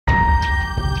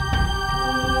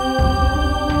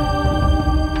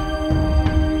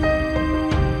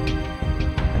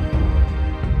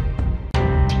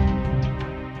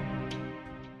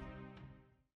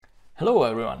Hello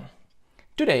everyone!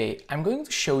 Today I'm going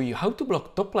to show you how to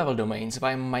block top-level domains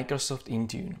via Microsoft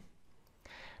Intune.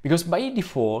 Because by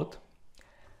default,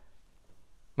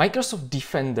 Microsoft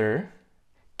Defender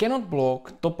cannot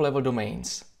block top-level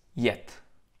domains yet.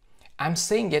 I'm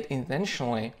saying it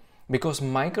intentionally because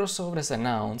Microsoft has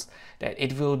announced that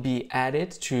it will be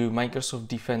added to Microsoft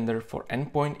Defender for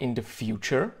Endpoint in the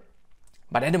future,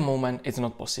 but at the moment it's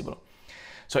not possible.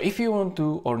 So if you want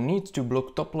to or need to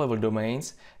block top-level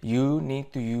domains, you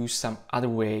need to use some other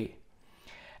way.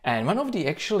 And one of the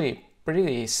actually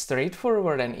pretty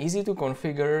straightforward and easy to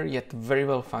configure yet very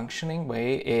well functioning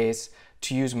way is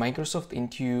to use Microsoft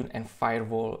Intune and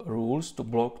firewall rules to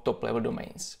block top-level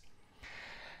domains.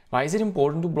 Why is it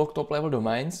important to block top-level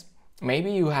domains?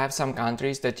 Maybe you have some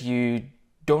countries that you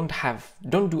don't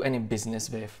do any business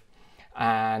with,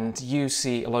 and you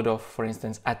see a lot of, for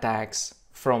instance, attacks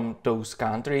from those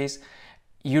countries.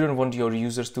 You don't want your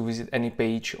users to visit any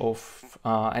page of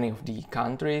any of the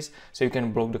countries, so you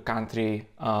can block the country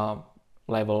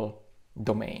level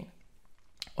domain.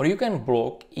 Or you can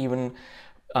block even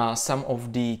some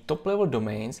of the top level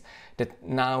domains that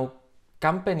now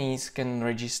companies can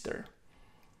register.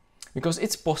 Because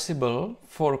it's possible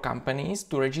for companies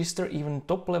to register even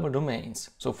top level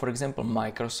domains. So for example,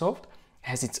 Microsoft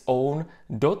has its own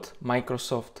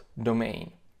 .microsoft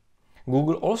domain.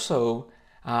 Google also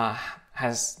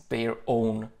has their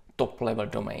own top-level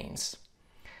domains.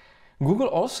 Google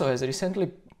also has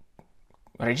recently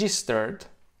registered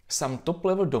some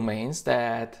top-level domains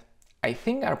that I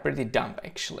think are pretty dumb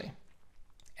actually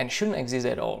and shouldn't exist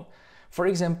at all. For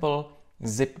example,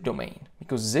 zip domain,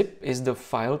 because zip is the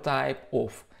file type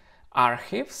of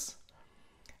archives,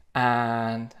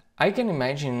 and I can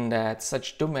imagine that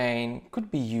such domain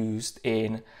could be used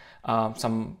in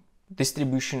some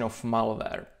distribution of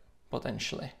malware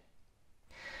potentially.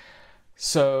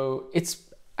 So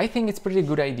I think it's pretty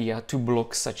good idea to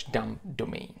block such dumb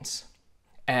domains.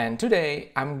 And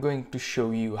today I'm going to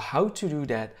show you how to do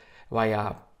that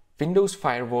via Windows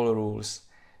firewall rules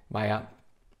via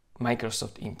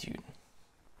Microsoft Intune.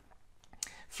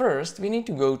 First, we need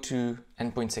to go to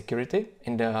Endpoint Security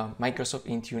in the Microsoft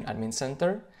Intune Admin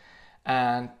Center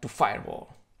and to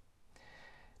Firewall.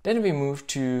 Then we move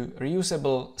to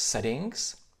Reusable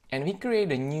Settings and we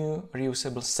create a new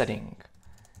reusable setting.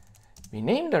 We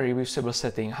name the reusable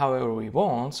setting however we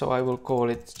want, so I will call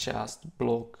it just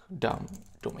block dumb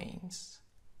domains.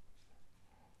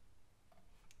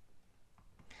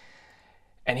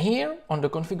 And here on the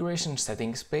configuration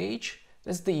settings page,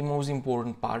 that's the most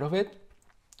important part of it,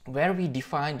 where we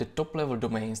define the top level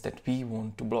domains that we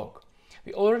want to block.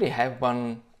 We already have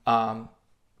one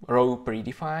row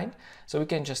predefined, so we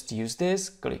can just use this,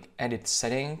 click Edit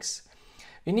Settings.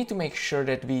 We need to make sure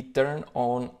that we turn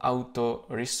on Auto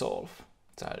Resolve.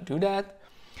 So I'll do that.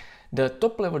 The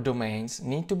top level domains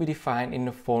need to be defined in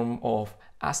the form of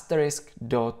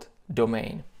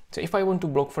 *.domain. So if I want to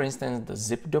block, for instance, the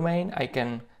zip domain, I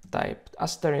can type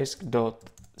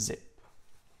 *.zip.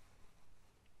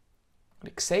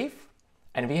 Click Save,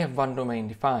 and we have one domain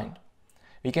defined.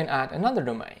 We can add another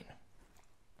domain.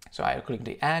 So I'll click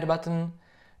the Add button,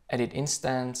 Edit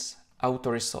Instance,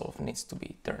 Auto Resolve needs to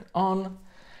be turned on,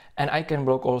 and I can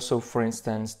block also, for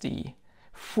instance, the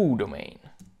foo domain.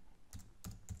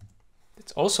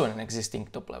 It's also an existing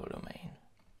top-level domain.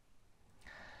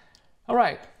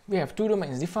 Alright, we have two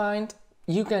domains defined.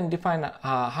 You can define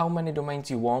how many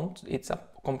domains you want. It's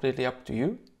completely up to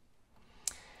you.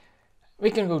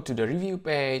 We can go to the review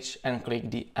page and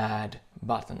click the Add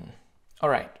button.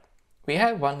 Alright. We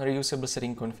have one reusable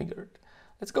setting configured.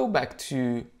 Let's go back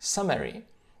to Summary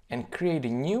and create a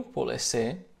new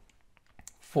policy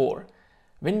for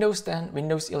Windows 10,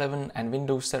 Windows 11 and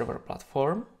Windows Server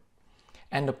Platform,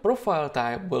 and the profile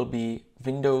type will be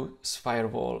Windows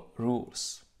Firewall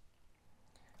Rules.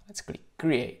 Let's click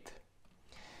Create.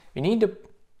 We need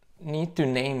to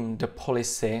name the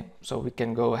policy, so we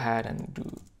can go ahead and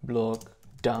do block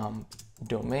dumb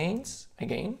domains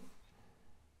again.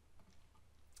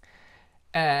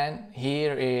 And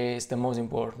here is the most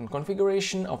important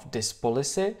configuration of this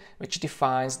policy, which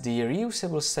defines the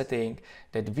reusable setting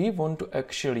that we want to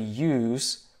actually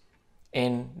use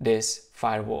in this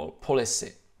firewall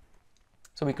policy.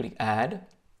 So we click Add.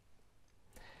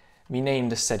 We name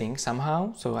the setting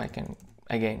somehow, so I can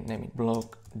again name it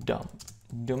block dumb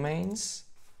domains.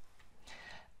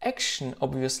 Action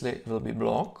obviously will be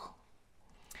block.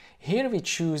 Here we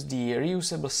choose the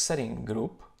reusable setting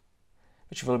group,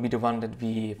 which will be the one that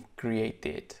we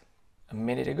created a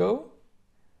minute ago.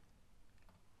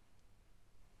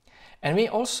 And we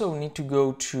also need to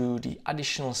go to the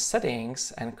additional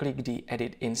settings and click the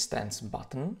Edit Instance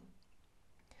button.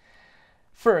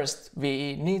 First,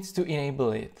 we need to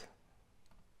enable it.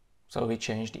 So we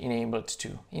change the enabled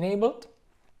to enabled.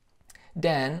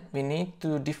 Then we need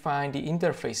to define the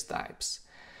interface types.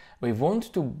 We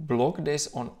want to block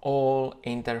this on all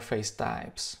interface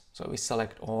types. So we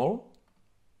select all.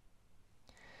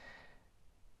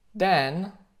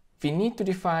 Then we need to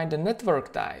define the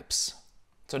network types.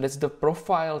 So that's the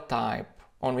profile type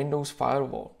on Windows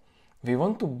Firewall. We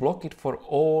want to block it for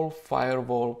all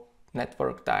firewall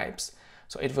network types.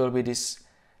 So it will be this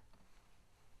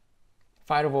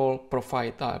firewall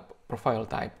profile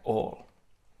type all.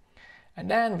 And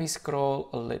then we scroll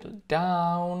a little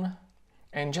down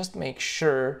and just make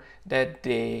sure that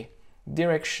the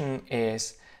direction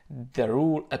is the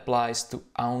rule applies to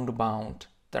outbound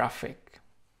traffic.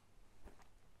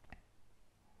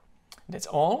 That's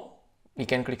all. We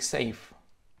can click Save.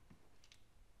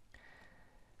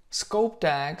 Scope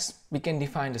tags, we can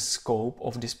define the scope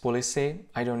of this policy.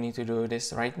 I don't need to do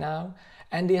this right now.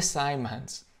 And the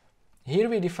assignments. Here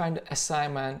we define the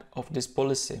assignment of this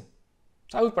policy.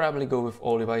 So I would probably go with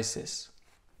all devices.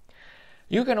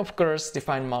 You can of course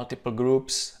define multiple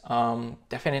groups.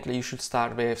 Definitely you should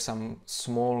start with some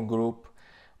small group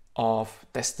of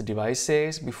test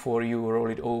devices before you roll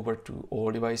it over to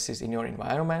all devices in your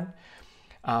environment.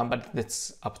 But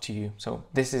that's up to you. So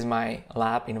this is my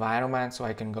lab environment, so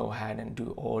I can go ahead and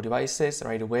do all devices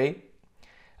right away.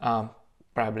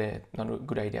 Probably not a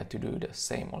good idea to do the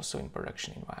same also in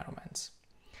production environments.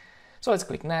 So let's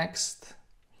click Next.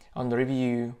 On the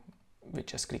review, we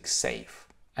just click Save.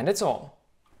 And that's all.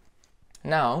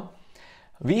 Now,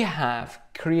 we have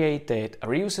created a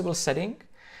reusable setting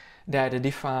that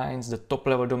defines the top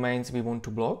level domains we want to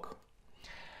block.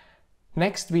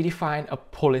 Next, we define a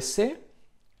policy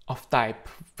of type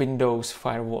Windows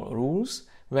Firewall rules,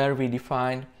 where we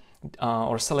define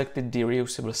or selected the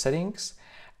reusable settings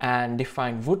and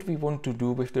define what we want to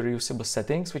do with the reusable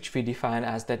settings, which we define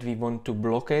as that we want to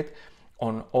block it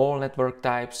on all network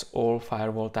types, all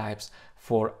firewall types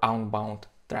for outbound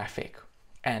traffic.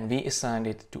 And we assigned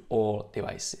it to all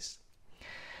devices.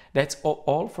 That's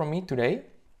all from me today.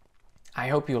 I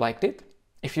hope you liked it.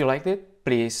 If you liked it,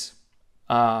 please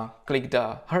click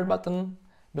the heart button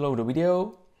below the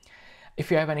video. If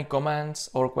you have any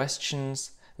comments or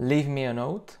questions, leave me a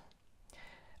note.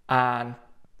 And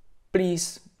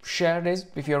please share this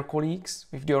with your colleagues,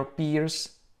 with your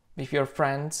peers, with your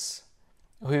friends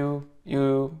who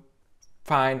you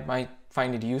might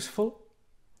find it useful.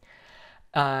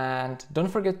 And don't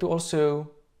forget to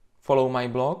also follow my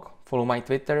blog, follow my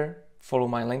Twitter, follow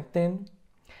my LinkedIn.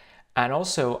 And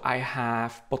also I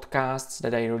have podcasts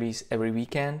that I release every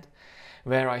weekend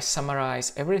where I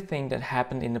summarize everything that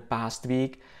happened in the past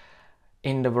week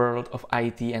in the world of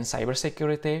IT and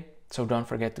cybersecurity. So don't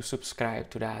forget to subscribe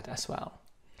to that as well.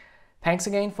 Thanks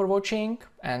again for watching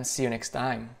and see you next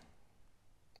time.